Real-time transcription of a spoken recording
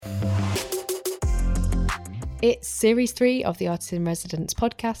It's Series 3 of the Artist in Residence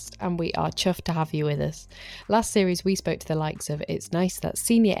podcast, and we are chuffed to have you with us. Last series, we spoke to the likes of It's Nice That's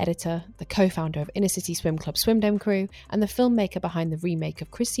senior editor, the co-founder of Inner City Swim Club Swimdome Crew, and the filmmaker behind the remake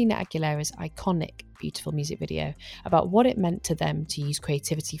of Christina Aguilera's iconic Beautiful music video about what it meant to them to use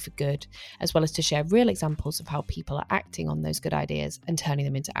creativity for good, as well as to share real examples of how people are acting on those good ideas and turning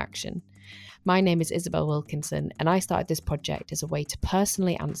them into action. My name is Isabel Wilkinson, and I started this project as a way to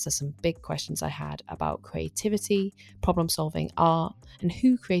personally answer some big questions I had about creativity, problem-solving, art, and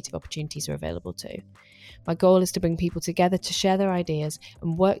who creative opportunities are available to. My goal is to bring people together to share their ideas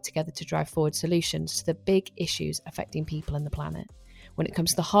and work together to drive forward solutions to the big issues affecting people and the planet. When it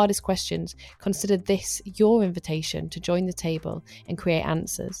comes to the hardest questions, consider this your invitation to join the table and create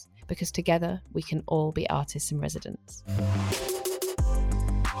answers, because together we can all be artists in residence.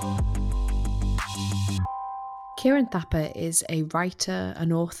 Ciaran Thapar is a writer,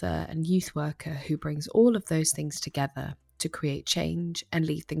 an author, and youth worker who brings all of those things together to create change and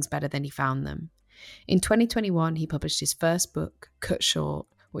leave things better than he found them. In 2021, he published his first book, Cut Short,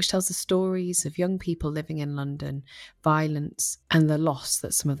 which tells the stories of young people living in London, violence, and the loss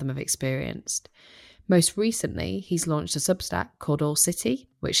that some of them have experienced. Most recently, he's launched a Substack called All City,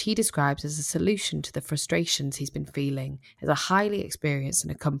 which he describes as a solution to the frustrations he's been feeling as a highly experienced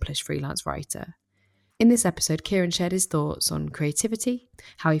and accomplished freelance writer. In this episode, Ciaran shared his thoughts on creativity,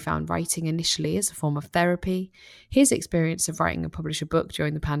 how he found writing initially as a form of therapy, his experience of writing and publish a book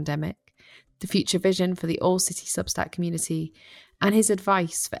during the pandemic, the future vision for the All City Substack community, and his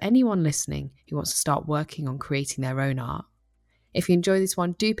advice for anyone listening who wants to start working on creating their own art. If you enjoy this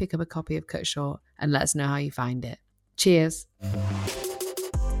one, do pick up a copy of Cut Short and let us know how you find it. Cheers.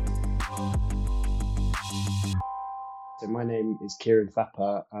 So my name is Ciaran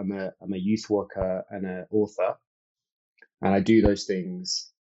Thapar. I'm a youth worker and an author, and I do those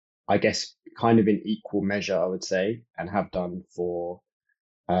things, I guess, kind of in equal measure, I would say, and have done for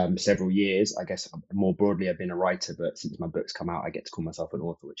several years. I guess more broadly, I've been a writer, but since my books come out, I get to call myself an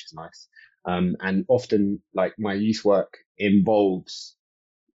author, which is nice. And often, like, my youth work involves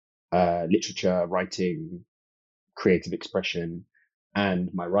literature, writing, creative expression, and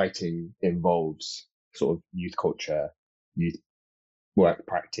my writing involves sort of youth culture, youth work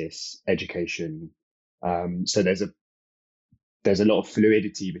practice, education. So there's a lot of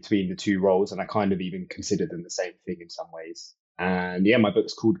fluidity between the two roles, and I kind of even consider them the same thing in some ways. And yeah, my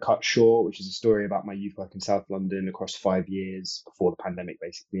book's called Cut Short, which is a story about my youth work in South London across 5 years before the pandemic.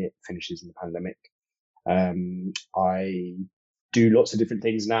 Basically, it finishes in the pandemic. I do lots of different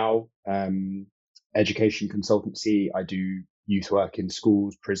things now. Education consultancy. I do youth work in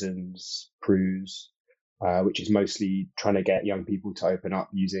schools, prisons, crews, which is mostly trying to get young people to open up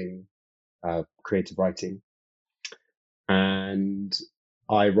using creative writing. And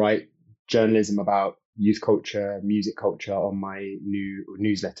I write journalism about youth culture, music culture on my new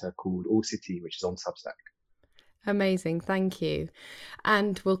newsletter called All City, which is on Substack. Amazing, thank you.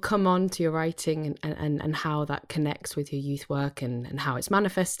 And we'll come on to your writing and how that connects with your youth work and how it's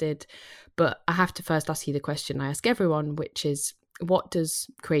manifested. But I have to first ask you the question I ask everyone, which is, what does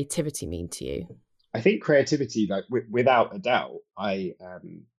creativity mean to you? I think creativity, like without a doubt, I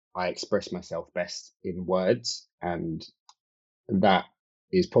express myself best in words, and that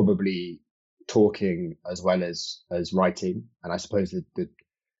is probably talking as well as writing. And I suppose that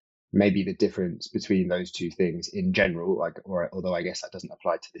maybe the difference between those two things in general, like, or although I guess that doesn't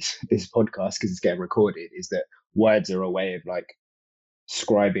apply to this podcast because it's getting recorded, is that words are a way of like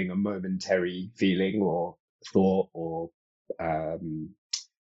scribing a momentary feeling or thought or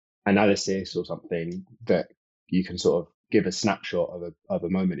analysis or something that you can sort of give a snapshot of a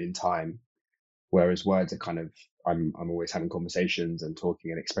moment in time, whereas words are kind of, I'm always having conversations and talking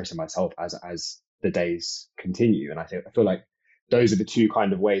and expressing myself as the days continue. And I feel like those are the two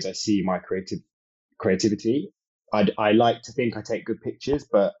kind of ways I see my creativity. I like to think I take good pictures,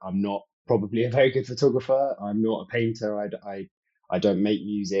 but I'm not probably a very good photographer. I'm not a painter. I don't make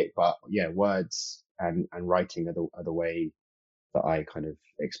music, but yeah, words and writing are the way that I kind of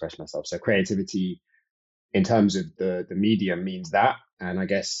express myself. So creativity in terms of the medium means that, and I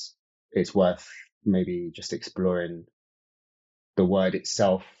guess it's worth maybe just exploring the word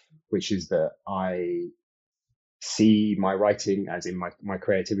itself, which is that I see my writing as in my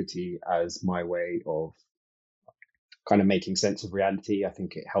creativity as my way of kind of making sense of reality. I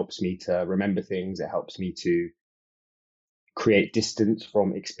think it helps me to remember things. It helps me to create distance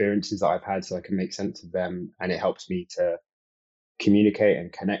from experiences that I've had so I can make sense of them. And it helps me to communicate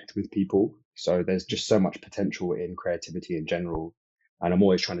and connect with people. So there's just so much potential in creativity in general. And I'm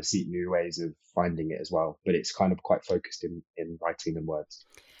always trying to seek new ways of finding it as well. But it's kind of quite focused in writing and words.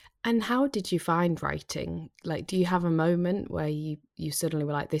 And how did you find writing? Like, do you have a moment where you suddenly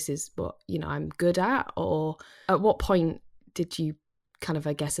were like, this is what, I'm good at? Or at what point did you kind of,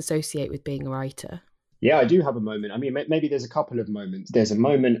 I guess, associate with being a writer? Yeah, I do have a moment. I mean, maybe there's a couple of moments. There's a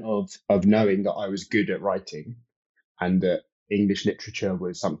moment of knowing that I was good at writing and that English literature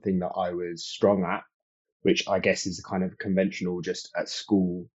was something that I was strong at, which I guess is kind of conventional just at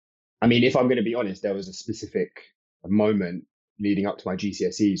school. I mean, if I'm going to be honest, there was a specific moment leading up to my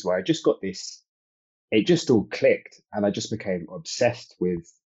GCSEs where I just got this, it just all clicked and I just became obsessed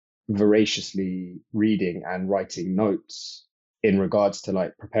with voraciously reading and writing notes in regards to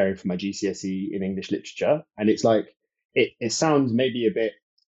like preparing for my GCSE in English literature. And it's like, it sounds maybe a bit,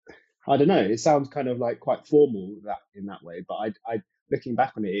 I don't know, it sounds kind of like quite formal that in that way. But I looking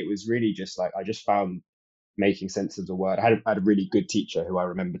back on it, it was really just like, I just found making sense of the word. I had a really good teacher who I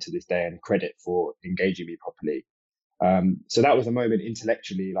remember to this day and credit for engaging me properly. So that was a moment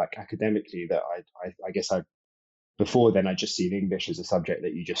intellectually, like academically, that I guess I before then I'd just seen English as a subject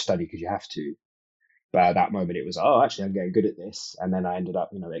that you just study because you have to. But at that moment, it was, oh, actually, I'm getting good at this. And then I ended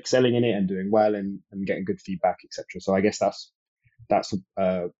up, excelling in it and doing well and getting good feedback, etc. So I guess that's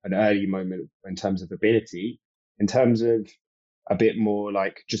an early moment in terms of ability. In terms of a bit more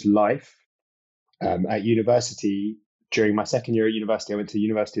like just life, at university, during my second year at university, I went to the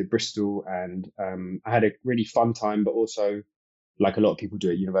University of Bristol and I had a really fun time, but also, like a lot of people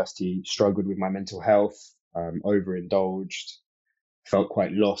do at university, struggled with my mental health, overindulged, felt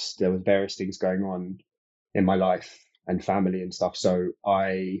quite lost. There was various things going on in my life and family and stuff. So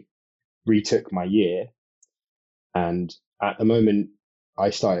I retook my year, and at the moment, I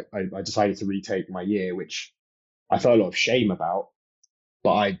decided to retake my year, which I felt a lot of shame about.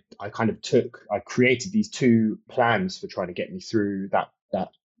 But I created these two plans for trying to get me through that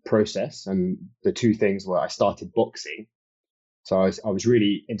process. And the two things were I started boxing. So I was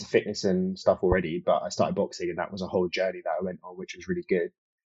really into fitness and stuff already, but I started boxing and that was a whole journey that I went on, which was really good.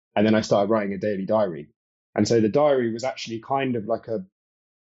 And then I started writing a daily diary. And so the diary was actually kind of like a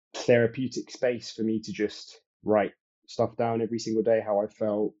therapeutic space for me to just write stuff down every single day, how I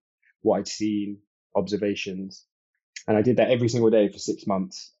felt, what I'd seen, observations. And I did that every single day for 6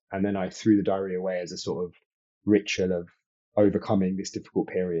 months. And then I threw the diary away as a sort of ritual of overcoming this difficult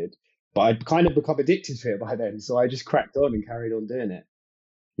period. But I'd kind of become addicted to it by then. So I just cracked on and carried on doing it.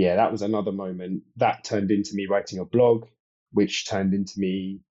 Yeah, that was another moment. That turned into me writing a blog, which turned into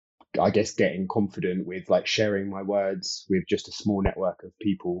me, I guess, getting confident with like sharing my words with just a small network of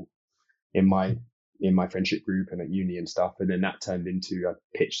people in my friendship group and at uni and stuff. And then that turned into, I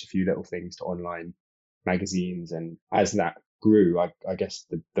pitched a few little things to online magazines. And as that grew, I guess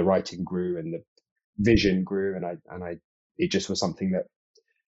the writing grew and the vision grew. And it just was something that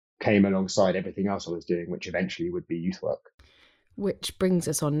came alongside everything else I was doing, which eventually would be youth work. Which brings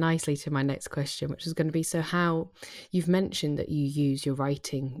us on nicely to my next question, which is going to be, so how you've mentioned that you use your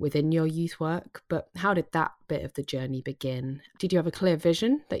writing within your youth work, but how did that bit of the journey begin? Did you have a clear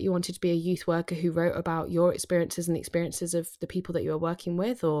vision that you wanted to be a youth worker who wrote about your experiences and the experiences of the people that you were working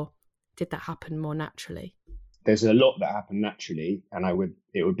with, or did that happen more naturally? There's a lot that happened naturally, and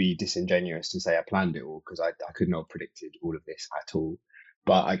it would be disingenuous to say I planned it all because I could not have predicted all of this at all.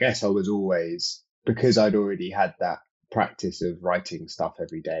 But I guess I was always, because I'd already had that practice of writing stuff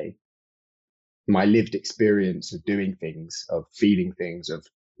every day, my lived experience of doing things, of feeling things, of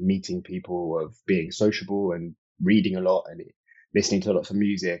meeting people, of being sociable and reading a lot and listening to lots of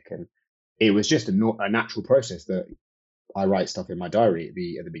music, and it was just a natural process that I write stuff in my diary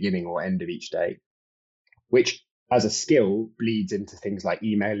at the beginning or end of each day, which as a skill bleeds into things like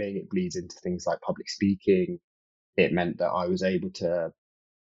emailing, it bleeds into things like public speaking. It meant that I was able to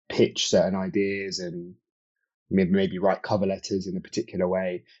pitch certain ideas and maybe write cover letters in a particular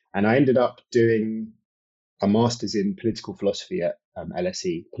way. And I ended up doing a master's in political philosophy at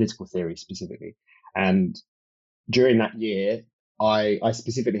LSE, political theory specifically. And during that year, I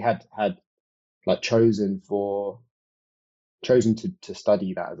specifically had like chosen to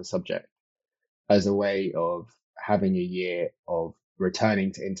study that as a subject, as a way of having a year of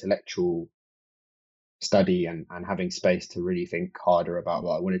returning to intellectual study and having space to really think harder about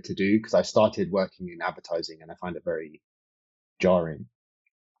what I wanted to do. Because I started working in advertising and I find it very jarring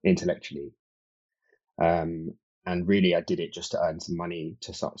intellectually. Um, and really, I did it just to earn some money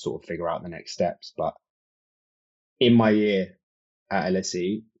to sort of figure out the next steps. But in my year at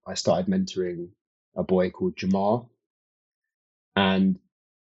LSE, I started mentoring a boy called Jamar, and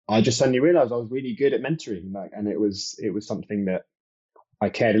I just suddenly realized I was really good at mentoring. Like, and it was something that I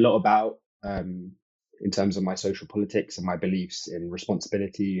cared a lot about, in terms of my social politics and my beliefs in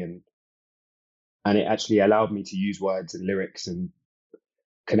responsibility, and it actually allowed me to use words and lyrics and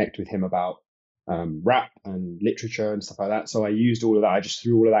connect with him about rap and literature and stuff like that. So I used all of that. I just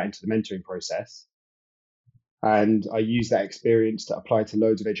threw all of that into the mentoring process. And I used that experience to apply to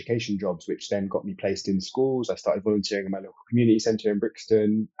loads of education jobs, which then got me placed in schools. I started volunteering in my local community centre in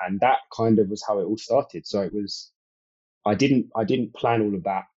Brixton. And that kind of was how it all started. So it was, I didn't plan all of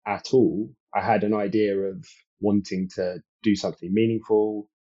that at all. I had an idea of wanting to do something meaningful,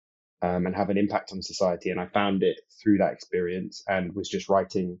 and have an impact on society. And I found it through that experience and was just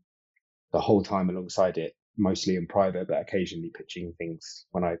writing the whole time alongside it, mostly in private, but occasionally pitching things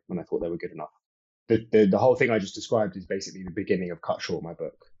when I thought they were good enough. The whole thing I just described is basically the beginning of Cut Short, my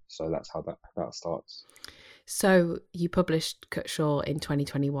book. So that's how that starts. So you published Cut Short in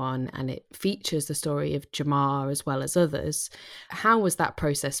 2021 and it features the story of Jamar as well as others. How was that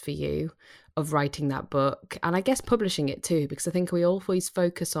process for you of writing that book? And I guess publishing it too, because I think we always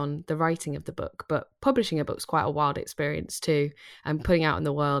focus on the writing of the book, but publishing a book's quite a wild experience too, and putting out in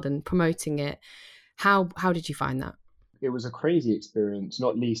the world and promoting it. How did you find that? It was a crazy experience,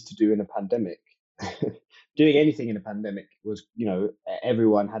 not least to do in a pandemic. Doing anything in a pandemic was,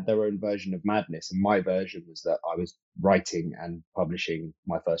 everyone had their own version of madness. And my version was that I was writing and publishing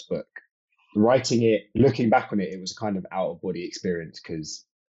my first book. Writing it, looking back on it, it was a kind of out of body experience because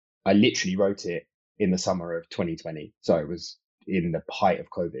I literally wrote it in the summer of 2020. So it was in the height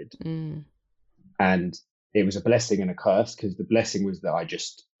of COVID. And it was a blessing and a curse because the blessing was that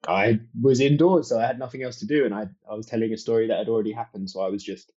I was indoors, so I had nothing else to do. And I was telling a story that had already happened. So I was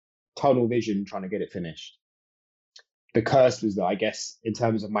just tunnel vision trying to get it finished. The curse was that, I guess, in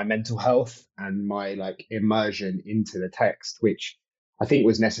terms of my mental health and my like immersion into the text, which I think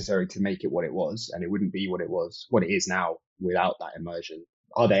was necessary to make it what it was, and it wouldn't be what it is now without that immersion.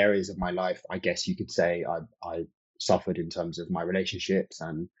 Other areas of my life, I guess you could say I suffered in terms of my relationships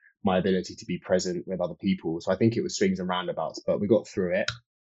and my ability to be present with other people. So I think it was swings and roundabouts, but we got through it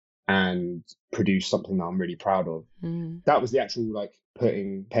and produced something that I'm really proud of. That was the actual like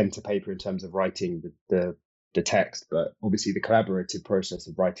putting pen to paper in terms of writing the text, but obviously the collaborative process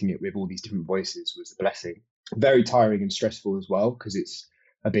of writing it with all these different voices was a blessing. Very tiring and stressful as well, because it's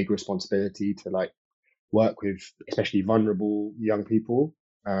a big responsibility to like work with especially vulnerable young people,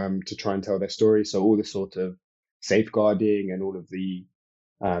 to try and tell their story. So all the sort of safeguarding and all of the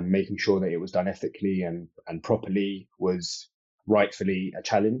making sure that it was done ethically and properly was rightfully a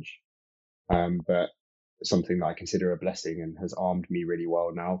challenge, but something that I consider a blessing and has armed me really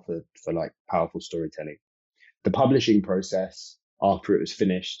well now for like powerful storytelling. The publishing process after it was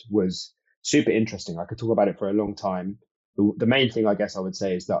finished was super interesting. I could talk about it for a long time. The main thing I guess I would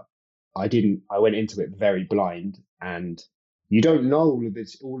say is that I went into it very blind, and you don't know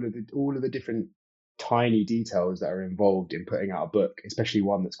all of the different tiny details that are involved in putting out a book, especially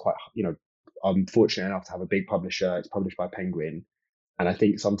one that's quite, I'm fortunate enough to have a big publisher. It's published by Penguin. And I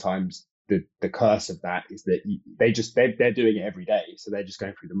think sometimes the curse of that is that they're doing it every day. So they're just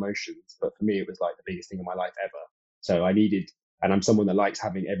going through the motions. But for me, it was like the biggest thing in my life ever. So and I'm someone that likes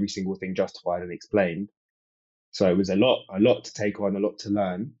having every single thing justified and explained. So it was a lot to take on, a lot to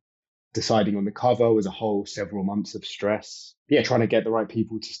learn. Deciding on the cover was a whole several months of stress. Yeah, trying to get the right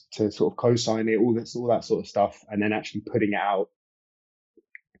people to sort of co-sign it, all that sort of stuff, and then actually putting it out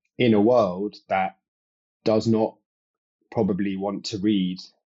in a world that does not probably want to read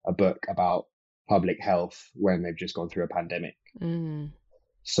a book about public health when they've just gone through a pandemic.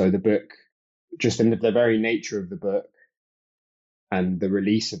 So the book, just in the very nature of the book and the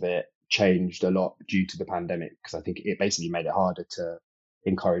release of it, changed a lot due to the pandemic, because I think it basically made it harder to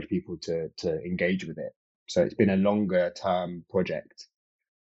encourage people to engage with it. So it's been a longer term project,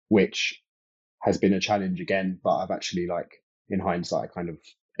 which has been a challenge again, but I've actually, like, in hindsight, kind of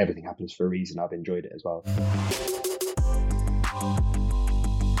everything happens for a reason. I've enjoyed it as well.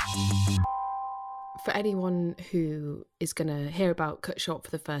 For anyone who is going to hear about Cut Short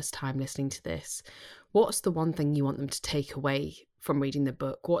for the first time listening to this, what's the one thing you want them to take away from reading the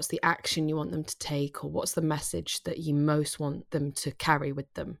book? What's the action you want them to take, or what's the message that you most want them to carry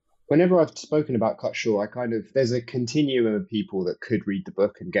with them? Whenever I've spoken about Cut Short, there's a continuum of people that could read the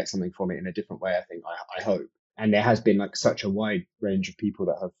book and get something from it in a different way, I think, I hope. And there has been like such a wide range of people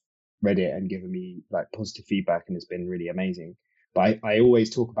that have read it and given me like positive feedback, and it's been really amazing. But I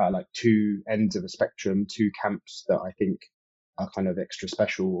always talk about like two ends of a spectrum, two camps that I think are kind of extra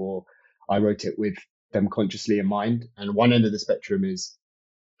special, or I wrote it with them consciously in mind. And one end of the spectrum is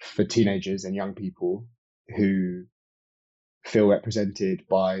for teenagers and young people who feel represented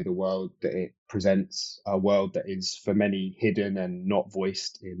by the world that it presents, a world that is for many hidden and not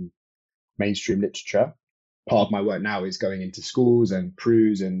voiced in mainstream literature. Part of my work now is going into schools and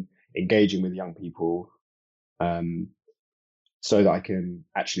crews and engaging with young people, so that I can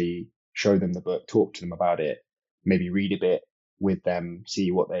actually show them the book, talk to them about it, maybe read a bit with them,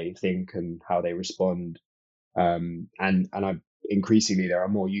 see what they think and how they respond. And I increasingly there are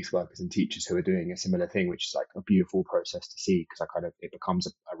more youth workers and teachers who are doing a similar thing, which is like a beautiful process to see, because it becomes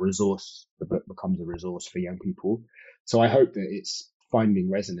a resource. The book becomes a resource for young people. So I hope that it's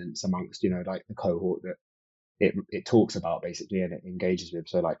finding resonance amongst, like the cohort that it talks about basically, and it engages with.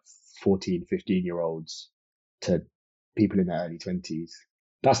 So like 14, 15 year olds to people in their early 20s.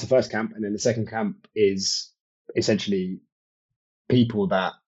 That's the first camp. And then the second camp is essentially people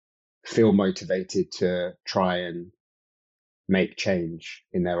that feel motivated to try and make change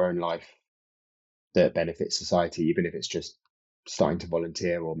in their own life that benefits society, even if it's just starting to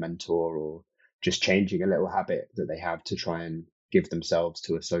volunteer or mentor or just changing a little habit that they have to try and give themselves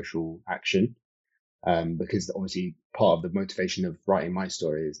to a social action. Because obviously part of the motivation of writing my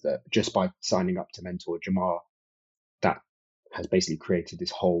story is that just by signing up to mentor Jamar, that has basically created this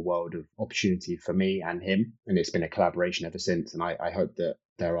whole world of opportunity for me and him. And it's been a collaboration ever since. And I hope that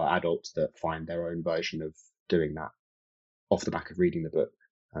there are adults that find their own version of doing that off the back of reading the book.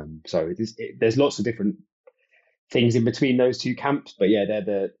 So there's lots of different things in between those two camps, but yeah,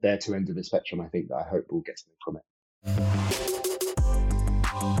 they're two ends of the spectrum. I think that I hope we'll get something from it.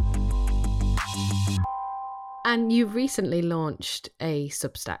 And you recently launched a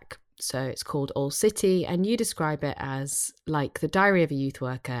Substack. So it's called All City, and you describe it as like the diary of a youth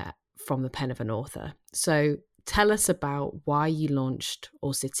worker from the pen of an author. So tell us about why you launched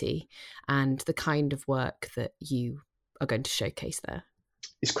All City and the kind of work that you are going to showcase there.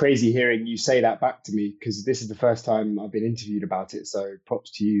 It's crazy hearing you say that back to me, because this is the first time I've been interviewed about it. So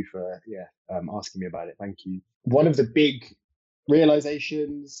props to you for asking me about it. Thank you. One of the big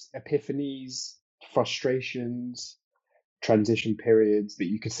realizations, epiphanies, frustrations, transition periods that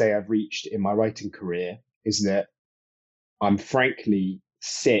you could say I've reached in my writing career is that I'm frankly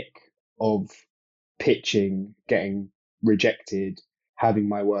sick of pitching, getting rejected, having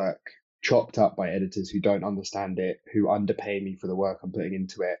my work chopped up by editors who don't understand it, who underpay me for the work I'm putting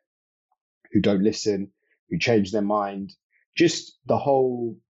into it, who don't listen, who change their mind. Just the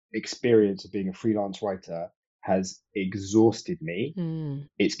whole experience of being a freelance writer has exhausted me.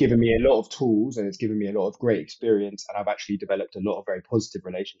 It's given me a lot of tools and it's given me a lot of great experience. And I've actually developed a lot of very positive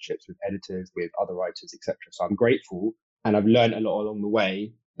relationships with editors, with other writers, etc. So I'm grateful and I've learned a lot along the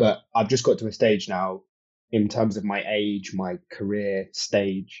way. But I've just got to a stage now in terms of my age, my career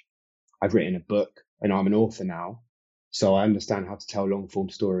stage. I've written a book and I'm an author now. So I understand how to tell long form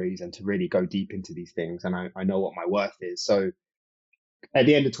stories and to really go deep into these things. And I know what my worth is. So at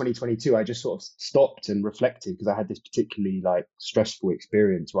the end of 2022, I just sort of stopped and reflected, because I had this particularly like stressful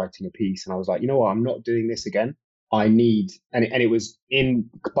experience writing a piece. And I was like, you know what, I'm not doing this again. I need, and it was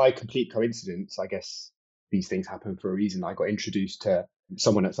by complete coincidence, I guess these things happen for a reason. I got introduced to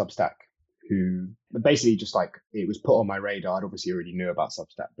someone at Substack who basically just like, it was put on my radar. I'd obviously already knew about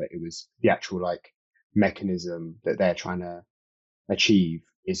Substack, but it was the actual like mechanism that they're trying to achieve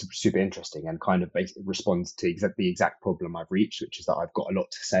is super interesting and kind of basically responds to the exact problem I've reached, which is that I've got a lot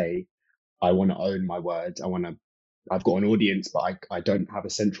to say. I want to own my words. I've got an audience, but I don't have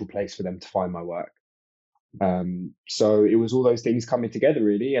a central place for them to find my work. So it was all those things coming together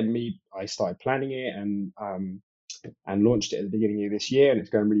really. And I started planning it and launched it at the beginning of this year, and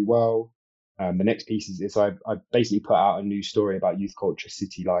it's going really well. The next piece is this. I basically put out a new story about youth culture,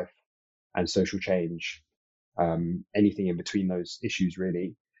 city life and social change. Anything in between those issues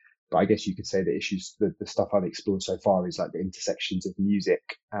really. But I guess you could say the stuff I've explored so far is like the intersections of music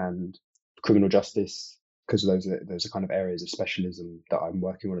and criminal justice, because those are kind of areas of specialism that I'm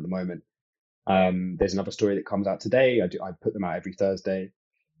working on at the moment. There's another story that comes out today. I put them out every Thursday.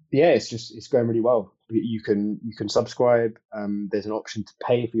 Yeah, it's going really well. You can subscribe. There's an option to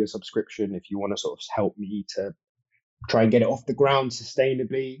pay for your subscription if you want to sort of help me to try and get it off the ground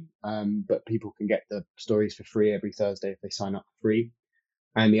sustainably. But people can get the stories for free every Thursday if they sign up for free.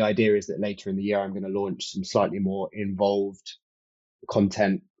 And the idea is that later in the year, I'm going to launch some slightly more involved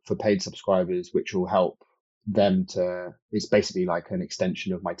content for paid subscribers, which will help them it's basically like an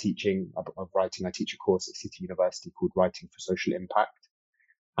extension of my teaching of writing. I teach a course at City University called Writing for Social Impact.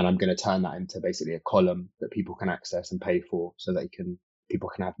 And I'm going to turn that into basically a column that people can access and pay for, so that people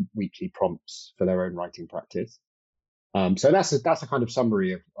can have weekly prompts for their own writing practice. So that's a kind of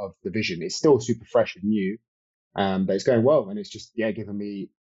summary of the vision. It's still super fresh and new, but it's going well, and it's just given me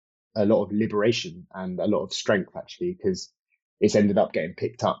a lot of liberation and a lot of strength actually, because it's ended up getting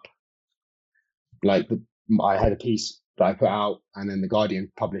picked up. Like I had a piece that I put out, and then the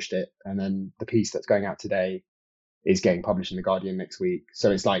Guardian published it, and then the piece that's going out today is getting published in the Guardian next week.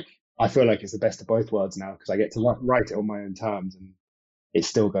 So it's like I feel like it's the best of both worlds now because I get to write it on my own terms, and it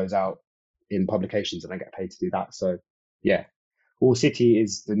still goes out in publications and I get paid to do that. So yeah, All City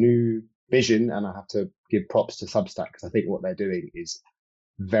is the new vision, and I have to give props to Substack because I think what they're doing is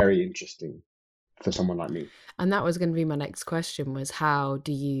very interesting for someone like me. And that was going to be my next question, was how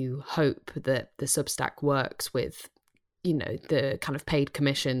do you hope that the Substack works with, you know, the kind of paid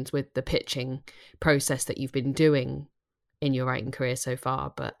commissions, with the pitching process that you've been doing in your writing career so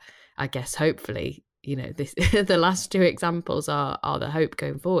far? But I guess hopefully, you know, this the last two examples are the hope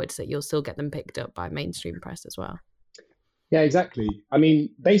going forward, so that you'll still get them picked up by mainstream press as well. Yeah, exactly. I mean,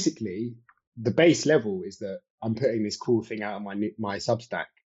 basically, the base level is that I'm putting this cool thing out on my Substack,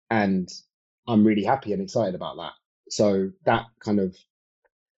 and I'm really happy and excited about that. So that kind of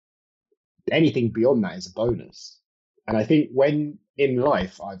anything beyond that is a bonus. And I think when in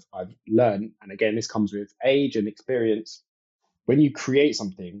life I've learned, and again this comes with age and experience, when you create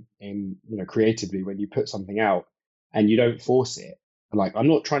something in, you know, creatively, when you put something out and you don't force it, like I'm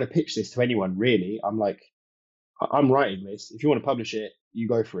not trying to pitch this to anyone really. I'm like, I'm writing this. If you want to publish it, you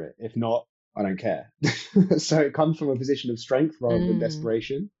go for it. If not, I don't care. So it comes from a position of strength rather than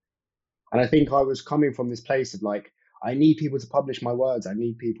desperation. And I think I was coming from this place of like, I need people to publish my words. I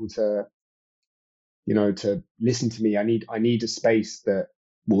need people to, you know, to listen to me. I need a space that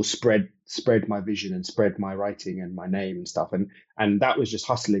will spread my vision and spread my writing and my name and stuff. And that was just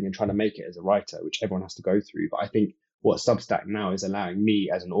hustling and trying to make it as a writer, which everyone has to go through. But I think what Substack now is allowing me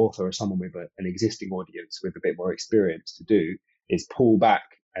as an author or someone with an existing audience with a bit more experience to do is pull back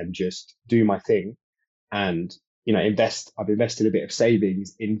and just do my thing and, you know, invest. I've invested a bit of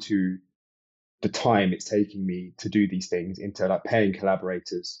savings into the time it's taking me to do these things, into like paying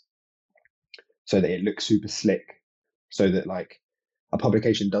collaborators so that it looks super slick, so that like a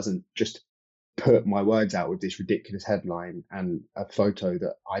publication doesn't just put my words out with this ridiculous headline and a photo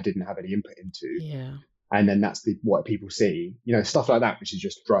that I didn't have any input into. Yeah. And then that's what people see, you know, stuff like that, which is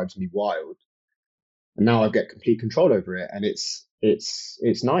just drives me wild. And now I get complete control over it. And it's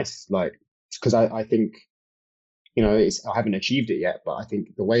nice. Like, because I think, you know, I haven't achieved it yet, but I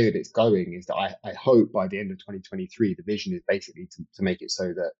think the way that it's going is that I hope by the end of 2023, the vision is basically to make it so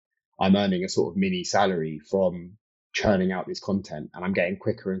that I'm earning a sort of mini salary from churning out this content, and I'm getting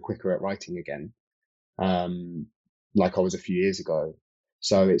quicker and quicker at writing again, like I was a few years ago.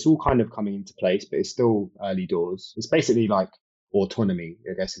 So it's all kind of coming into place, but it's still early doors. It's basically like autonomy,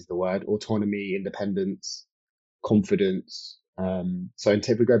 I guess is the word. Autonomy, independence, confidence. So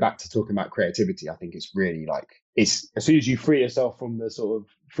if we go back to talking about creativity, I think it's really like, it's as soon as you free yourself from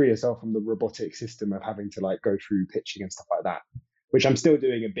the robotic system of having to like go through pitching and stuff like that, which I'm still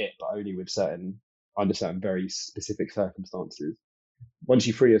doing a bit, but only with under certain very specific circumstances. Once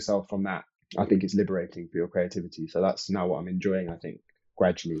you free yourself from that, I think it's liberating for your creativity. So that's now what I'm enjoying, I think,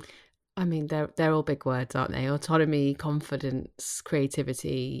 gradually. I mean, they're all big words, aren't they? Autonomy, confidence,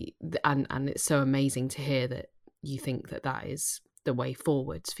 creativity, and it's so amazing to hear that you think that that is the way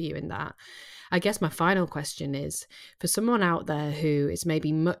forwards for you in that. I guess my final question is, for someone out there who is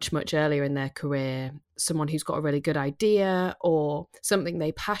maybe much, much earlier in their career, someone who's got a really good idea or something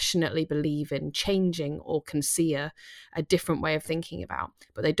they passionately believe in changing or can see a different way of thinking about,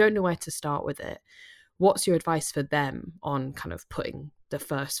 but they don't know where to start with it. What's your advice for them on kind of putting the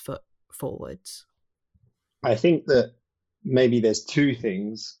first foot forwards? I think that maybe there's two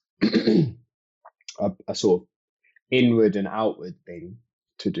things, a sort of inward and outward thing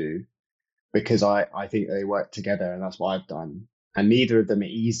to do, because I think they work together, and that's what I've done. And neither of them are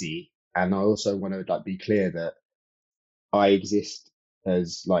easy. And I also want to like be clear that I exist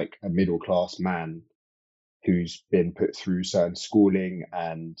as like a middle class man who's been put through certain schooling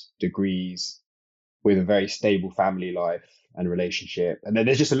and degrees with a very stable family life and relationship. And then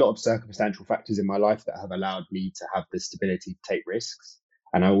there's just a lot of circumstantial factors in my life that have allowed me to have the stability to take risks.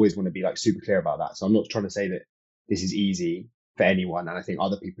 And I always want to be like super clear about that. So I'm not trying to say that this is easy for anyone. And I think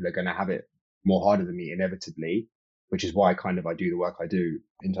other people are going to have it more harder than me inevitably, which is why I do the work I do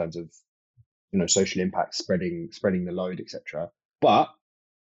in terms of, you know, social impact, spreading the load, etc. But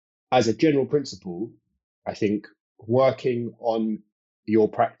as a general principle, I think working on your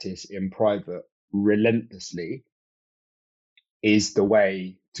practice in private relentlessly is the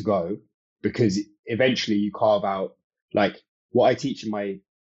way to go, because eventually you carve out, like what I teach in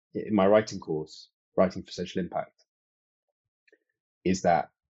my writing course, writing for social impact, is that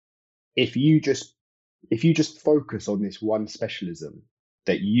if you just focus on this one specialism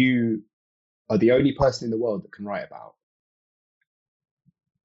that you are the only person in the world that can write about,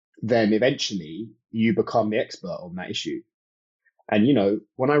 then eventually you become the expert on that issue. And, you know,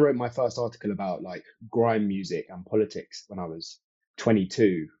 when I wrote my first article about like grime music and politics when I was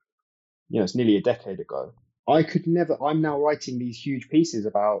 22, it's nearly a decade ago. I could never, I'm now writing these huge pieces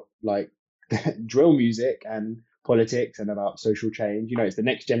about like drill music and politics and about social change. It's the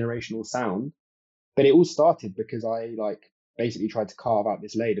next generational sound. But it all started because I like basically tried to carve out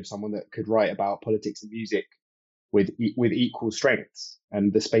this lane of someone that could write about politics and music with equal strengths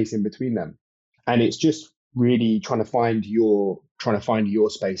and the space in between them. And it's just really trying to find your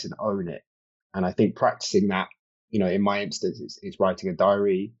space and own it. And I think practicing that, in my instance, is writing a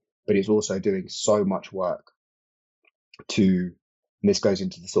diary, but it's also doing so much work to, and this goes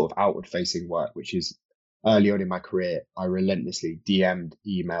into the sort of outward facing work, which is early on in my career, I relentlessly DM'd,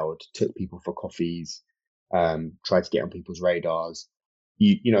 emailed, took people for coffees, tried to get on people's radars.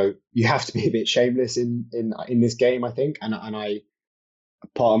 You have to be a bit shameless in this game, I think. And I,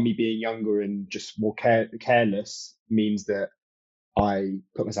 part of me being younger and just more careless means that I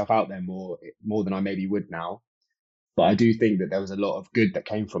put myself out there more than I maybe would now. But I do think that there was a lot of good that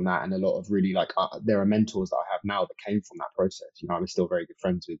came from that, and a lot of really like there are mentors that I have now that came from that process. I'm still very good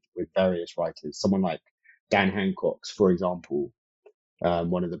friends with various writers. Someone like Dan Hancock's, for example,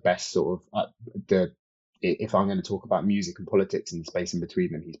 one of the best sort of the if I'm going to talk about music and politics and the space in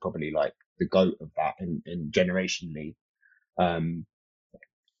between them, he's probably like the goat of that in generationally. Um,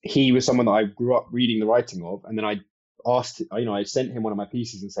 he was someone that I grew up reading the writing of, and then I asked, I sent him one of my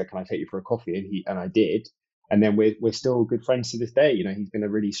pieces and said, "Can I take you for a coffee?" And I did, and then we're still good friends to this day. He's been a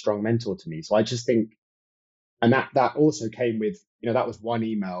really strong mentor to me. So I just think, and that also came with, that was one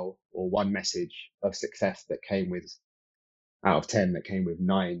email or one message of success that came with out of 10 that came with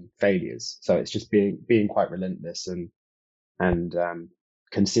 9 failures. So it's just being quite relentless and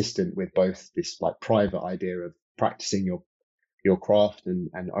consistent with both this like private idea of practicing your craft and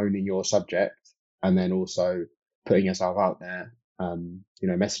owning your subject, and then also putting yourself out there,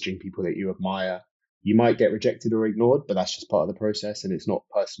 messaging people that you admire. You might get rejected or ignored, but that's just part of the process and it's not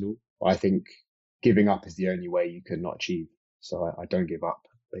personal. I think giving up is the only way you can not achieve. So I don't give up,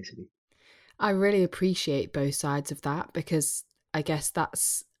 basically. I really appreciate both sides of that, because I guess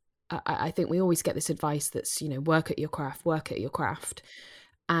I think we always get this advice that's, work at your craft, work at your craft.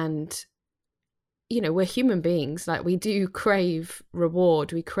 And, we're human beings. Like, we do crave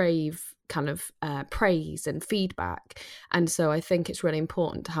reward, we crave kind of praise and feedback. And so I think it's really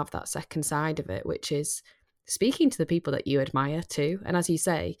important to have that second side of it, which is speaking to the people that you admire too. And as you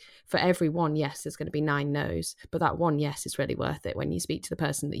say, for every one yes, there's going to be 9 no's, but that one yes is really worth it when you speak to the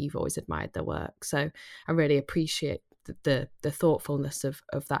person that you've always admired their work. So I really appreciate the thoughtfulness of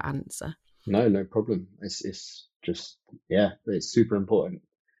that answer. No problem. It's just, yeah, it's super important.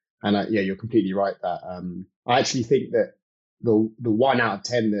 And yeah, you're completely right that I actually think that the 1 out of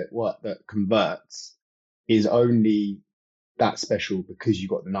 10 that converts is only that special because you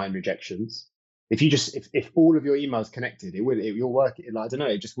got the 9 rejections. If you just if all of your emails connected, your work, I don't know,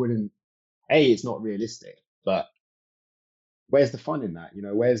 it just wouldn't. It's not realistic. But where's the fun in that?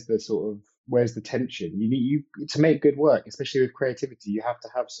 Where's the tension? You to make good work, especially with creativity, you have to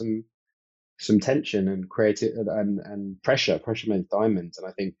have some tension and creative and pressure. Pressure makes diamonds, and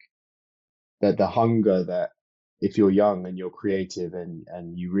I think that the hunger that if you're young and you're creative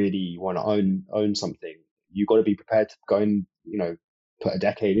and you really want to own something, you've got to be prepared to go and put a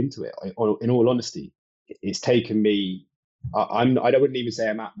decade into it. In all honesty, it's taken me. I wouldn't even say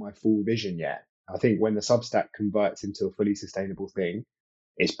I'm at my full vision yet. I think when the Substack converts into a fully sustainable thing,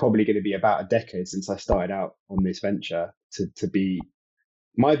 it's probably going to be about a decade since I started out on this venture to be.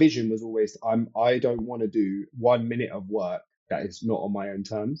 My vision was always I don't want to do 1 minute of work that is not on my own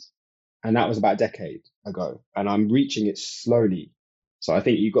terms, and that was about a decade ago, and I'm reaching it slowly. So I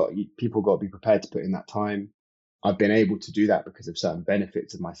think people got to be prepared to put in that time. I've been able to do that because of certain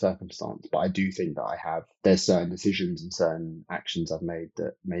benefits of my circumstance, but I do think that there's certain decisions and certain actions I've made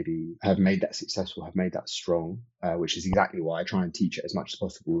that maybe have made that successful, have made that strong, which is exactly why I try and teach it as much as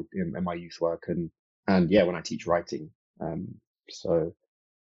possible in my youth work and yeah, when I teach writing. So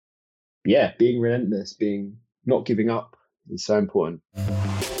yeah, being relentless, being not giving up is so important.